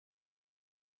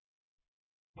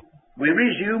We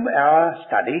resume our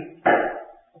study,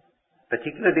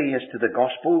 particularly as to the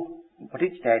gospel, what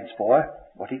it stands for,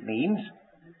 what it means,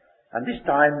 and this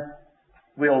time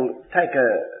we'll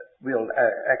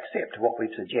accept what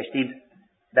we've suggested,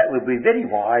 that we'll be very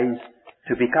wise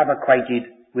to become acquainted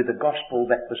with the gospel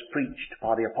that was preached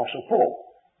by the Apostle Paul.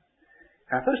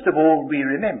 Now, first of all, we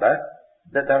remember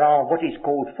that there are what is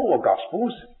called 4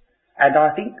 gospels, and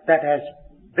I think that has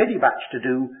very much to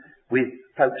do with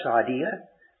folks' idea.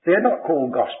 They're not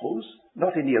called gospels,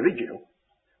 not in the original.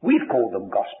 We've called them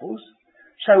gospels.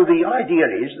 So the idea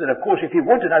is that, of course, if you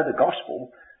want to know the gospel,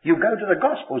 you go to the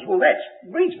gospels. Well, that's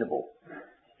reasonable.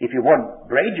 If you want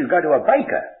bread, you go to a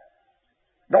baker.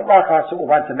 Not like I saw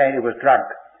once a man who was drunk,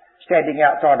 standing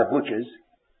outside a butcher's,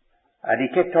 and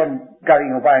he kept on going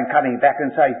away and coming back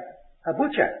and saying, "A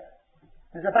butcher,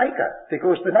 there's a baker,"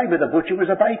 because the name of the butcher was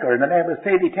a baker and the man was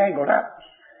fairly tangled up.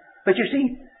 But you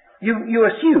see, you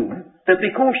assume that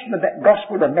because the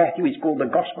Gospel of Matthew is called the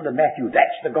Gospel of Matthew,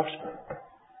 that's the Gospel.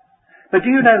 But do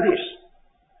you know this?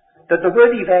 That the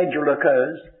word evangel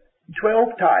occurs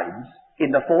 12 times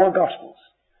in the 4 Gospels.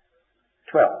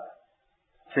 12.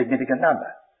 Significant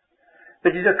number.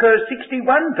 But it occurs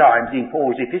 61 times in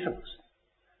Paul's epistles.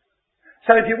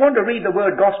 So if you want to read the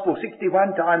word gospel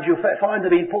 61 times, you'll find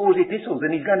it in Paul's epistles,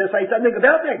 and he's going to say something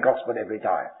about that gospel every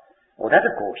time. Well, that,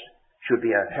 of course, should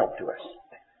be a help to us.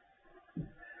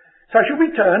 So should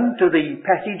we turn to the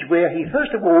passage where he,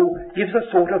 first of all, gives a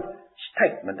sort of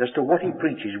statement as to what he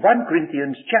preaches. 1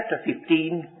 Corinthians chapter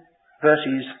 15,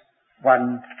 verses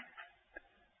 1,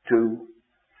 2,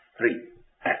 3.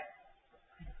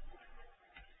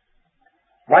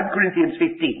 1 Corinthians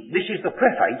 15. This is the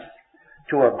preface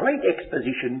to a great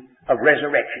exposition of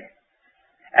resurrection.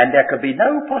 And there could be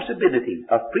no possibility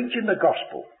of preaching the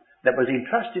gospel that was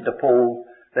entrusted to Paul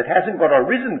that hasn't got a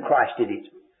risen Christ in it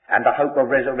and the hope of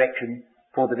resurrection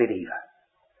for the believer.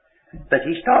 But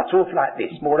he starts off like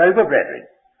this: "Moreover, brethren,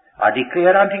 I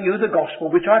declare unto you the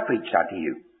gospel which I preached unto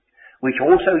you, which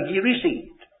also ye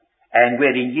received, and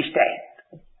wherein ye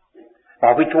stand,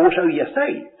 by which also ye are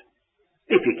saved,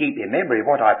 if ye keep in memory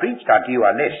what I preached unto you,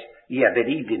 unless ye have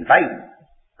believed in vain.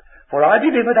 For I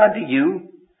delivered unto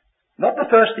you," not the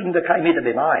first thing that came into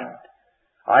my mind,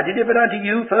 "I delivered unto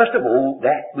you, first of all,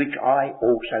 that which I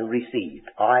also received."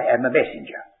 I am a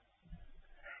messenger.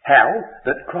 "How?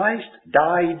 That Christ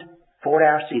died for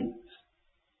our sins,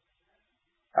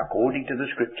 according to the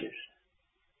Scriptures,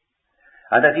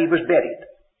 and that he was buried,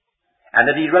 and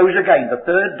that he rose again the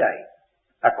 3rd day,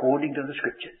 according to the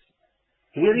Scriptures."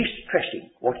 Here he's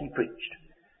stressing what he preached.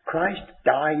 Christ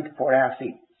died for our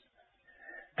sins.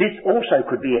 This also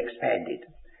could be expanded,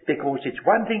 because it's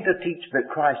one thing to teach that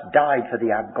Christ died for the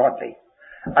ungodly,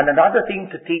 and another thing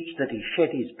to teach that he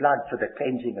shed his blood for the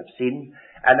cleansing of sin,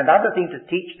 and another thing to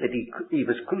teach that he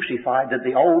was crucified, that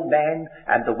the old man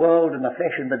and the world and the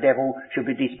flesh and the devil should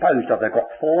be disposed of. They've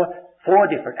got four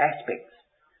different aspects.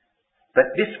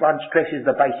 But this one stresses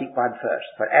the basic one first.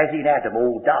 For as in Adam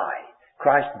all die,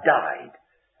 Christ died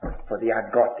for the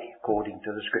ungodly, according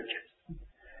to the Scriptures.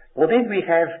 Well, then we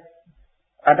have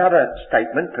another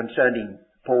statement concerning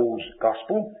Paul's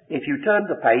gospel. If you turn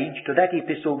the page to that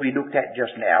epistle we looked at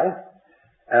just now,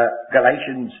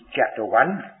 Galatians chapter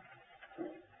 1,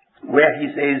 where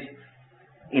he says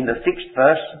in the 6th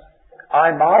verse,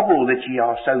 "I marvel that ye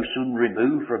are so soon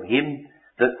removed from him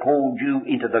that called you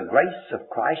into the grace of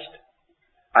Christ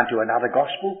unto another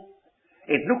gospel."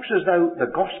 It looks as though the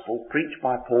gospel preached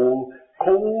by Paul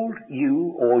called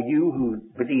you, or you who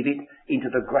believe it, into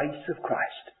the grace of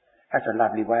Christ. That's a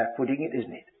lovely way of putting it,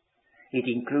 isn't it? It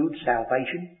includes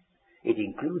salvation. It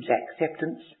includes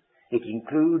acceptance. It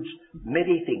includes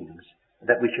many things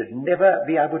that we should never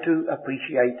be able to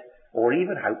appreciate or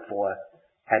even hope for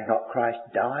had not Christ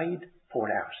died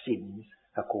for our sins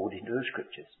according to the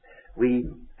Scriptures.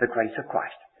 The grace of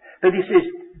Christ. But he says,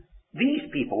 these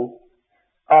people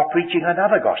are preaching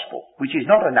another gospel, which is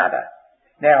not another.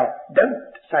 Now, don't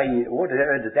say, what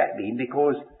does that mean?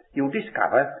 Because you'll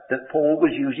discover that Paul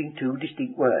was using 2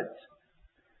 distinct words.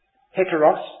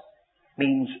 Heteros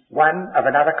means one of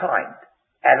another kind.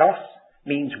 Allos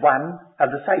means one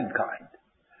of the same kind.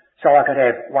 So I could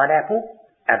have one apple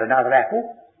and another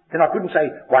apple. Then I couldn't say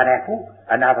one apple,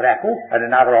 another apple, and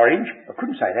another orange. I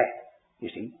couldn't say that, you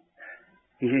see.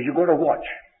 He says, you've got to watch.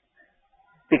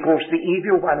 Because the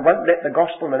evil one won't let the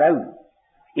gospel alone.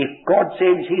 If God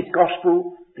sends his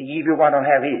gospel, the evil one will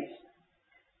have his.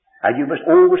 And you must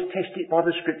always test it by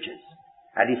the Scriptures.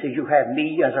 And he says, you have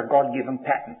me as a God-given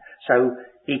pattern. So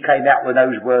he came out with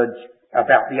those words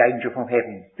about the angel from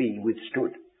heaven being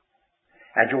withstood.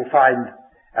 And you'll find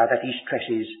that he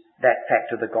stresses that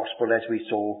fact of the gospel as we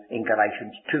saw in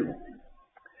Galatians 2.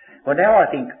 Well, now I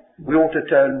think we ought to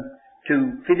turn to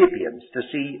Philippians to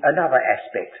see another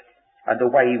aspect and the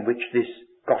way in which this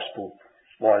gospel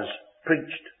was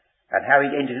preached and how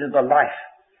it entered into the life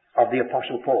of the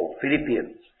Apostle Paul.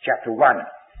 Philippians chapter 1,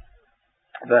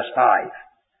 verse 5.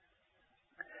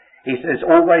 He says,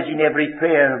 always in every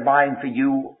prayer of mine for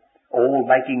you, all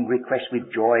making request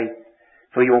with joy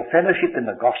for your fellowship in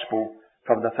the gospel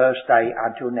from the first day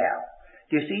until now.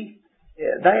 Do you see?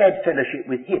 They had fellowship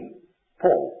with him,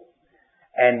 Paul.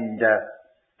 And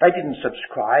they didn't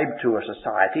subscribe to a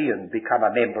society and become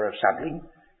a member of something.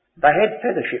 They had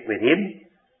fellowship with him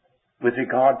with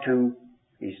regard to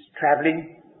his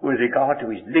travelling, with regard to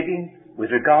his living,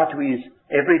 with regard to his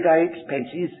everyday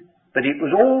expenses, but it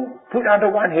was all put under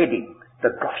one heading, the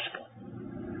gospel.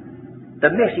 The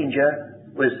messenger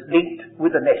was linked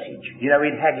with the message. You know,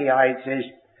 in Haggai it says,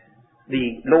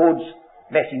 the Lord's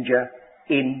messenger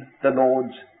in the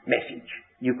Lord's message.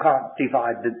 You can't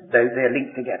divide they're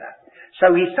linked together.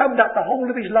 So he summed up the whole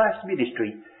of his life's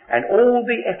ministry and all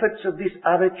the efforts of this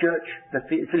other church, the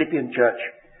Philippian church,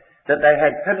 that they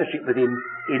had fellowship with him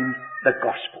in the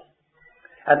gospel.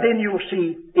 And then you'll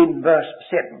see in verse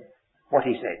 7 what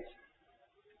he says.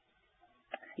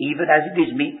 Even as it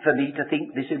is meet for me to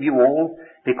think this of you all,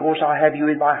 because I have you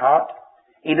in my heart,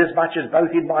 inasmuch as both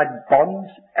in my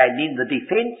bonds and in the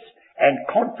defence and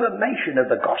confirmation of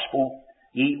the gospel,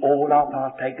 ye all are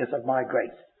partakers of my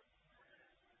grace.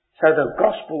 So the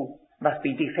gospel must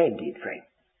be defended, friend.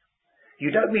 You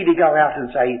don't really go out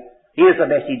and say, here's a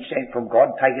message sent from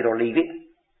God, take it or leave it,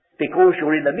 because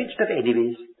you're in the midst of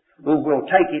enemies who will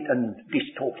take it and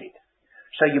distort it.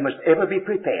 So you must ever be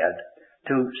prepared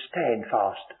to stand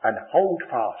fast and hold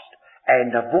fast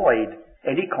and avoid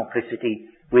any complicity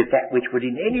with that which would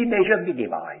in any measure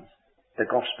minimize the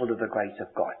gospel of the grace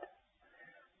of God.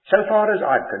 So far as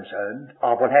I'm concerned,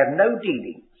 I will have no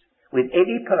dealings with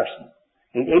any person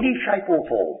in any shape or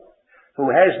form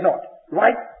who has not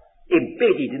right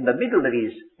embedded in the middle of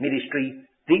his ministry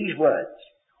these words.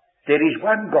 There is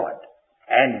one God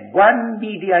and one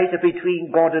mediator between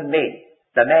God and men,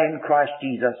 the man Christ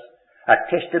Jesus, a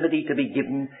testimony to be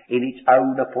given in its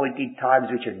own appointed times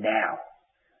which are now,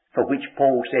 for which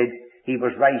Paul said he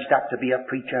was raised up to be a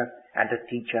preacher and a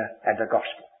teacher and a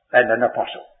gospel and an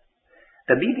apostle.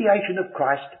 The mediation of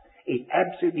Christ is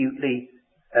absolutely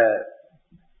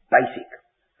basic.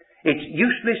 It's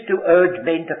useless to urge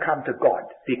men to come to God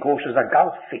because there's a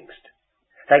gulf fixed.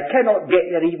 They cannot get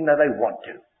there even though they want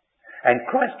to. And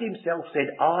Christ himself said,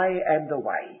 I am the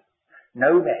way.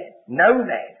 No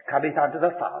man cometh unto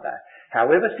the Father,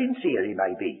 however sincere he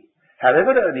may be,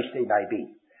 however earnest he may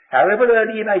be, however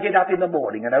early he may get up in the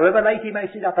morning, and however late he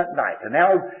may sit up at night, and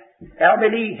how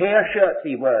many hair shirts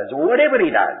he wears, or whatever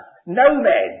he does. No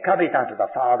man cometh unto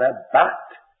the Father but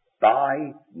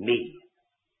by me.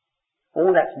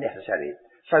 All that's necessary.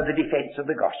 So the defence of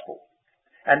the gospel.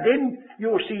 And then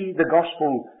you'll see the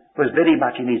gospel was very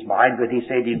much in his mind when he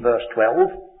said in verse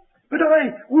 12, but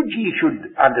I would ye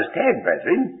should understand,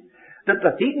 brethren, that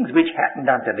the things which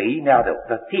happened unto me, now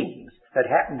the things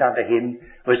that happened unto him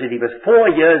was that he was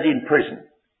 4 years in prison.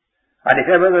 And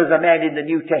if ever there was a man in the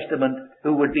New Testament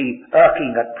who would be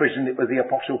irking at prison, it was the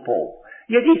Apostle Paul.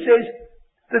 Yet he says,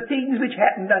 the things which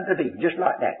happened unto me, just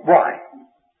like that. Why?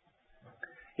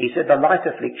 He said, the light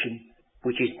affliction,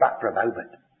 which is but for a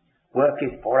moment,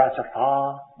 worketh for us a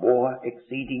far more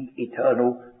exceeding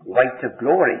eternal weight of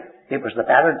glory. It was the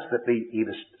balance that he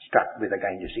was struck with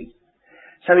again, you see.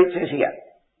 So it says here,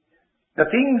 the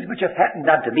things which have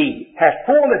happened unto me have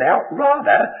fallen out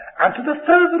rather unto the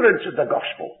furtherance of the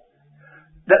gospel,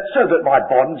 so that my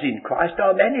bonds in Christ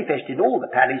are manifest in all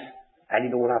the palace and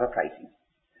in all other places.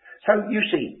 So you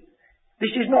see,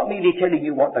 this is not merely telling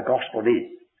you what the gospel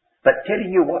is, but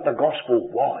telling you what the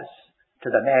gospel was to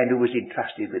the man who was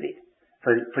entrusted with it.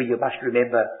 For you must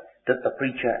remember that the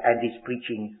preacher and his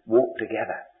preaching walk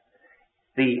together.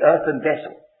 The earthen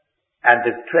vessel and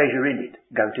the treasure in it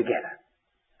go together.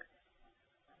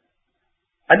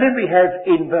 And then we have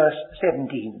in verse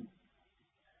 17,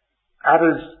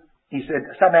 others, he said,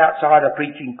 some outsider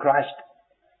preaching Christ,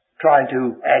 trying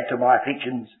to add to my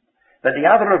afflictions, but the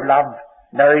other of love,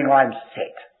 knowing I'm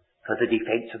set for the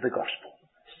defence of the gospel.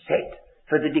 Set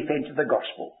for the defence of the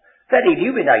gospel. That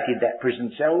illuminated that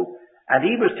prison cell, and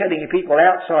he was telling the people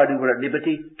outside who were at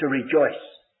liberty to rejoice.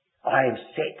 I am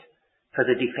set for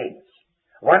the defence.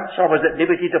 Once I was at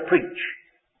liberty to preach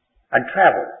and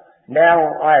travel.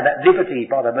 Now I am at liberty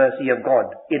by the mercy of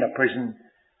God in a prison,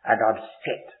 and I'm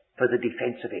set for the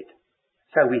defence of it.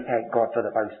 So we thank God for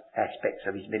the both aspects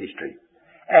of his ministry.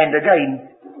 And again,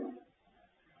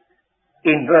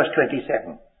 in verse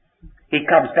 27, he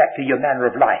comes back to your manner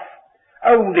of life.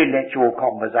 Only let your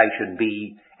conversation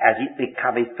be as it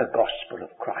becometh the gospel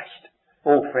of Christ.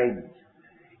 Oh friends,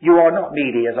 you are not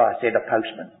merely, as I said, a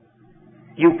postman.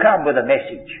 You come with a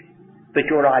message, but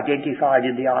you're identified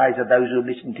in the eyes of those who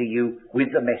listen to you with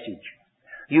the message.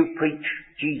 You preach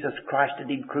Jesus Christ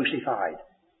and Him crucified.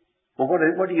 Well,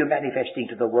 what are you manifesting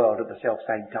to the world at the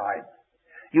self-same time?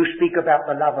 You speak about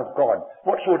the love of God.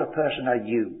 What sort of person are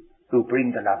you who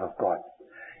bring the love of God?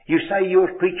 You say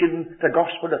you're preaching the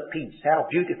gospel of peace. How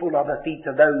beautiful are the feet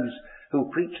of those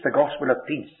who preach the gospel of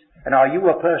peace. And are you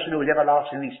a person who is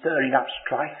everlastingly stirring up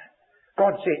strife?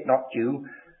 God sent not you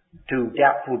to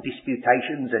doubtful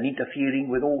disputations and interfering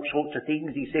with all sorts of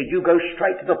things. He said, you go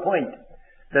straight to the point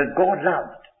that God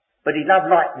loved. But He loved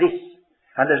like this.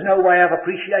 And there's no way of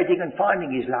appreciating and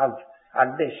finding His love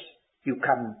unless you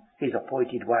come His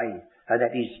appointed way. And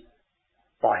that is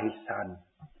by His Son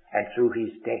and through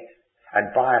His death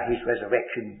and by His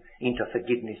resurrection into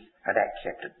forgiveness and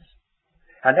acceptance.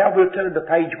 And now we'll turn the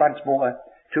page once more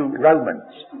to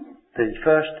Romans, the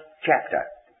first chapter,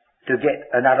 to get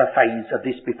another phase of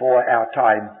this before our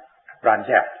time runs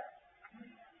out.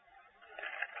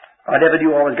 I never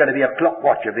knew I was going to be a clock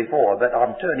watcher before, but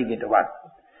I'm turning into one.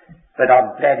 But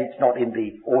I'm glad it's not in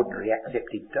the ordinary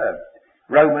accepted term.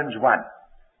 Romans 1.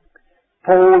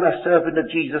 Paul, a servant of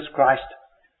Jesus Christ,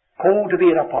 called to be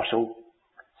an apostle,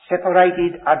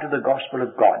 separated unto the gospel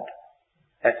of God.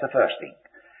 That's the first thing.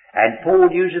 And Paul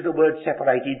uses the word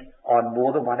separated on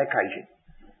more than one occasion.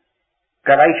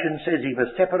 Galatians says he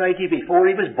was separated before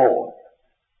he was born.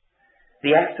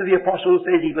 The Acts of the Apostles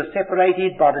says he was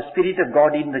separated by the Spirit of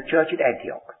God in the church at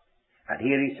Antioch. And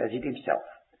here he says it himself.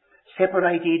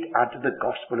 Separated unto the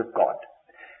gospel of God.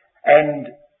 And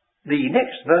the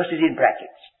next verse is in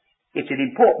brackets. It's an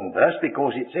important verse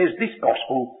because it says this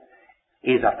gospel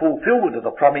is a fulfillment of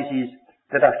the promises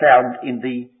that are found in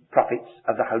the prophets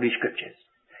of the Holy Scriptures.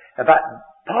 But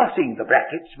passing the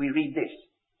brackets, we read this.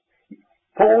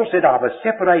 Paul said, I was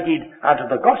separated unto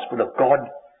the gospel of God.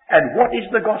 And what is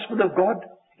the gospel of God?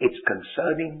 It's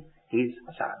concerning His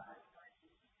Son.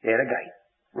 There again.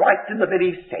 Right in the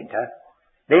very centre,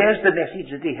 there's the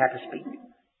message that He had to speak.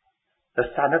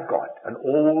 The Son of God and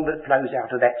all that flows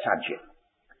out of that sonship.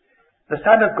 The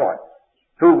Son of God,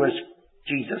 who was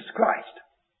Jesus Christ,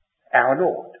 our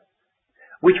Lord,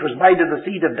 which was made of the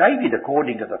seed of David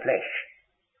according to the flesh.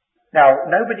 Now,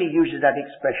 nobody uses that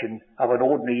expression of an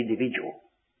ordinary individual.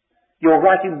 You're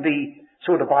writing the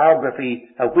sort of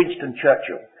biography of Winston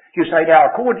Churchill. You say,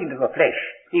 now, according to the flesh,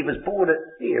 he was born at...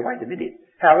 Here, wait a minute.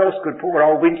 How else could poor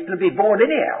old Winston be born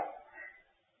anyhow?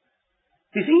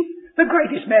 You see, the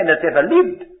greatest man that's ever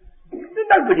lived.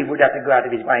 Nobody would have to go out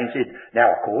of his way and say,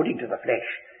 now, according to the flesh,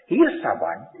 he is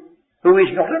someone who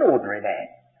is not an ordinary man.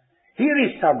 Here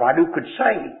is someone who could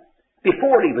say,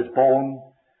 before he was born,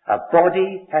 a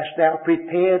body hast thou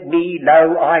prepared me,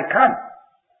 lo, I come.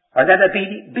 And that'd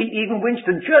be even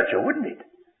Winston Churchill, wouldn't it?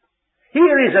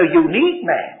 Here is a unique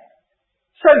man.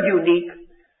 So unique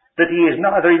that he is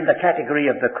neither in the category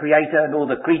of the creator nor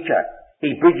the creature.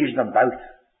 He bridges them both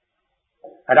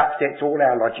and upsets all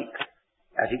our logic,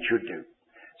 as it should do.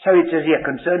 So it says here,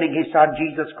 concerning His Son,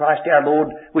 Jesus Christ our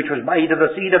Lord, which was made of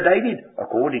the seed of David,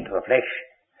 according to the flesh,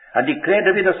 and declared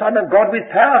to be the Son of God with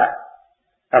power,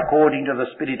 according to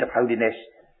the Spirit of holiness,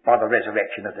 by the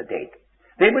resurrection of the dead.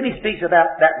 Then when he speaks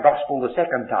about that gospel the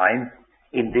second time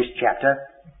in this chapter,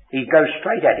 he goes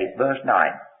straight at it, verse 9.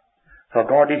 For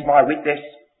God is my witness,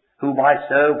 whom I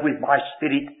serve with my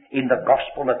spirit in the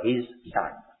gospel of His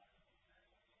Son.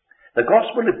 The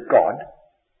gospel of God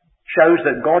shows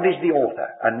that God is the author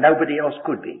and nobody else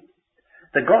could be.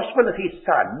 The gospel of His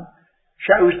Son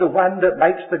shows the one that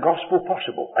makes the gospel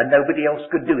possible and nobody else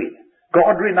could do it.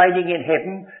 God remaining in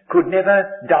heaven could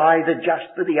never die the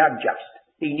just for the unjust.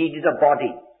 He needed a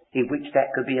body in which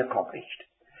that could be accomplished.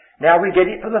 Now we get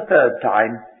it for the third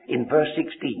time in verse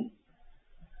 16.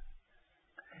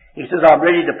 He says, I'm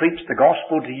ready to preach the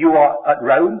gospel to you at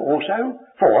Rome also,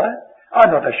 for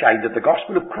I'm not ashamed of the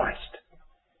gospel of Christ.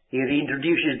 Here he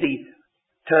introduces the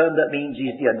term that means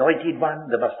He's the anointed one,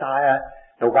 the Messiah,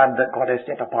 the one that God has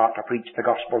set apart to preach the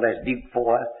gospel as Luke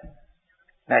 4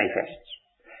 manifests.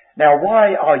 Now,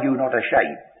 why are you not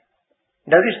ashamed?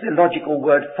 Notice the logical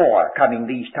word for coming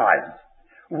these times.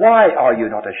 Why are you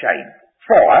not ashamed?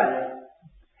 For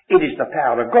it is the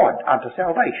power of God unto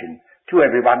salvation to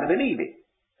everyone that believeth.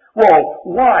 Well,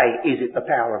 why is it the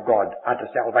power of God unto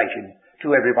salvation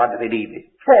to everyone that believeth?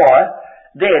 For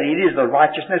then it is the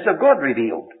righteousness of God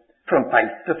revealed from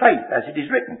faith to faith, as it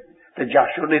is written. The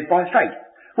just shall live by faith.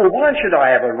 Well, why should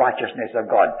I have a righteousness of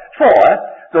God? For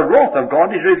the wrath of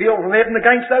God is revealed from heaven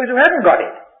against those who haven't got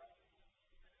it.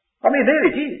 I mean, there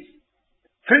it is.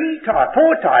 4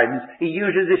 times he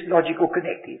uses this logical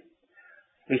connective.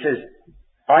 He says,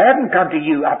 I haven't come to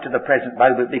you up to the present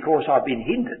moment because I've been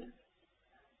hindered.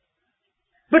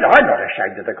 But I'm not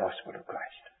ashamed of the gospel of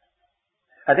Christ.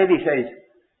 And then he says,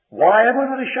 why am I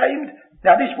not ashamed?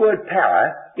 Now this word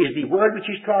power is the word which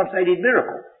is translated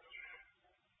miracle.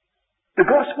 The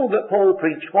gospel that Paul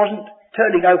preached wasn't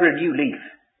turning over a new leaf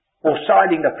or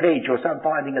signing a pledge or some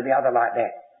finding of the other like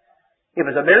that. It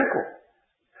was a miracle.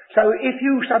 So if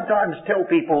you sometimes tell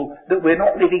people that we're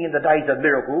not living in the days of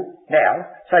miracle now,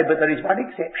 say, but there is one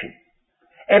exception.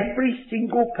 Every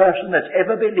single person that's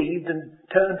ever believed and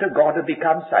turned to God and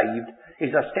become saved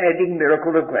is a standing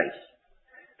miracle of grace.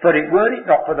 For were it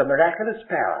not for the miraculous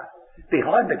power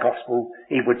behind the gospel,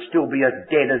 he would still be as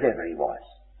dead as ever he was.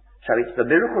 So it's the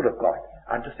miracle of God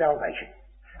unto salvation.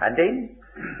 And then,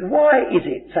 why is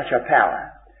it such a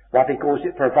power? Well, because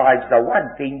it provides the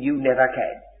one thing you never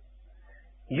can.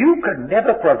 You can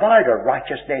never provide a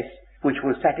righteousness which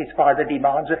will satisfy the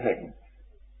demands of heaven.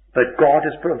 But God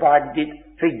has provided it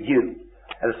for you.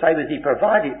 And the same as he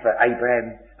provided for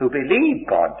Abraham, who believed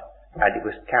God, and it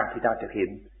was counted unto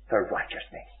him for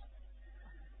righteousness.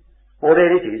 Well,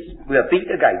 there it is. We are beat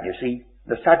again, you see.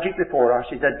 The subject before us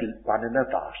is a deep one and a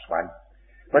vast one.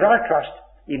 But I trust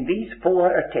in these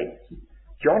 4 attempts,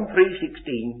 John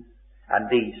 3:16, and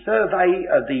the survey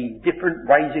of the different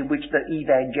ways in which the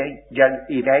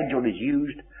evangel is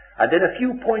used, and then a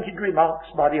few pointed remarks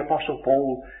by the Apostle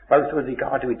Paul, both with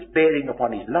regard to its bearing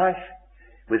upon his life,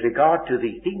 with regard to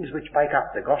the things which make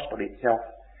up the gospel itself,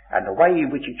 and the way in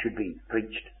which it should be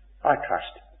preached. I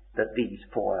trust that these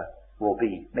 4 will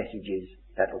be messages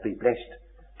that will be blessed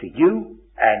to you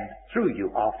and through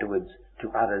you afterwards to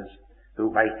others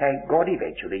who may thank God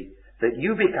eventually that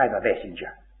you became a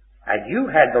messenger and you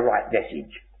had the right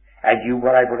message and you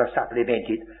were able to supplement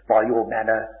it by your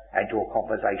manner and your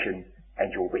conversation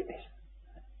and your witness.